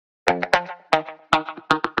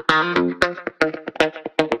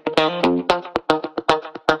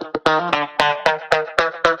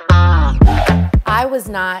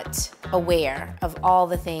not aware of all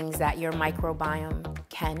the things that your microbiome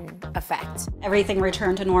can affect. Everything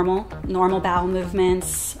returned to normal bowel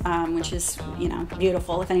movements, which is,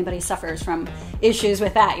 beautiful. If anybody suffers from issues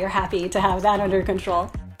with that, you're happy to have that under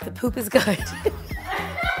control. The poop is good.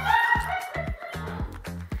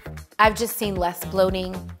 I've just seen less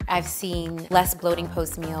bloating. I've seen less bloating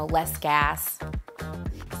post-meal, less gas.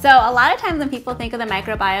 So a lot of times when people think of the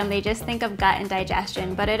microbiome, they just think of gut and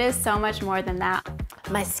digestion, but it is so much more than that.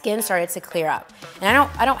 My skin started to clear up. And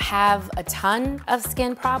I don't have a ton of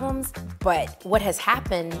skin problems, but what has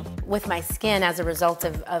happened with my skin as a result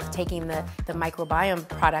of taking the microbiome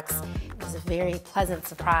products was a very pleasant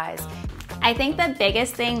surprise. I think the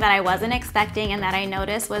biggest thing that I wasn't expecting and that I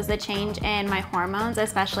noticed was the change in my hormones,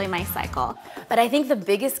 especially my cycle. But I think the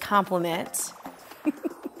biggest compliment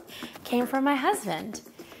came from my husband,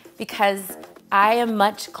 because I am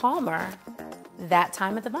much calmer that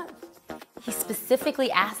time of the month. He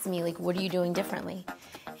specifically asked me, like, what are you doing differently?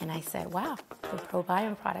 And I said, wow, the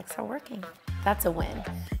probiome products are working. That's a win.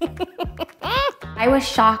 I was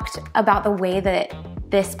shocked about the way that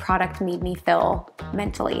this product made me feel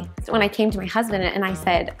mentally. So when I came to my husband and I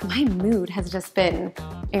said, my mood has just been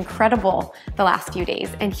incredible the last few days.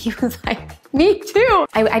 And he was like, me too.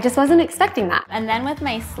 I just wasn't expecting that. And then with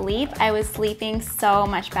my sleep, I was sleeping so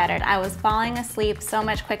much better. I was falling asleep so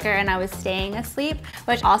much quicker and I was staying asleep,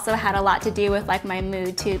 which also had a lot to do with like my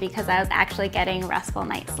mood too, because I was actually getting restful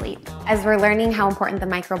night's sleep. As we're learning how important the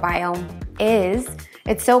microbiome is,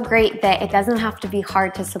 it's so great that it doesn't have to be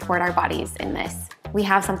hard to support our bodies in this. We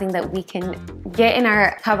have something that we can get in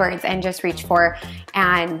our cupboards and just reach for,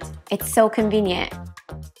 and it's so convenient.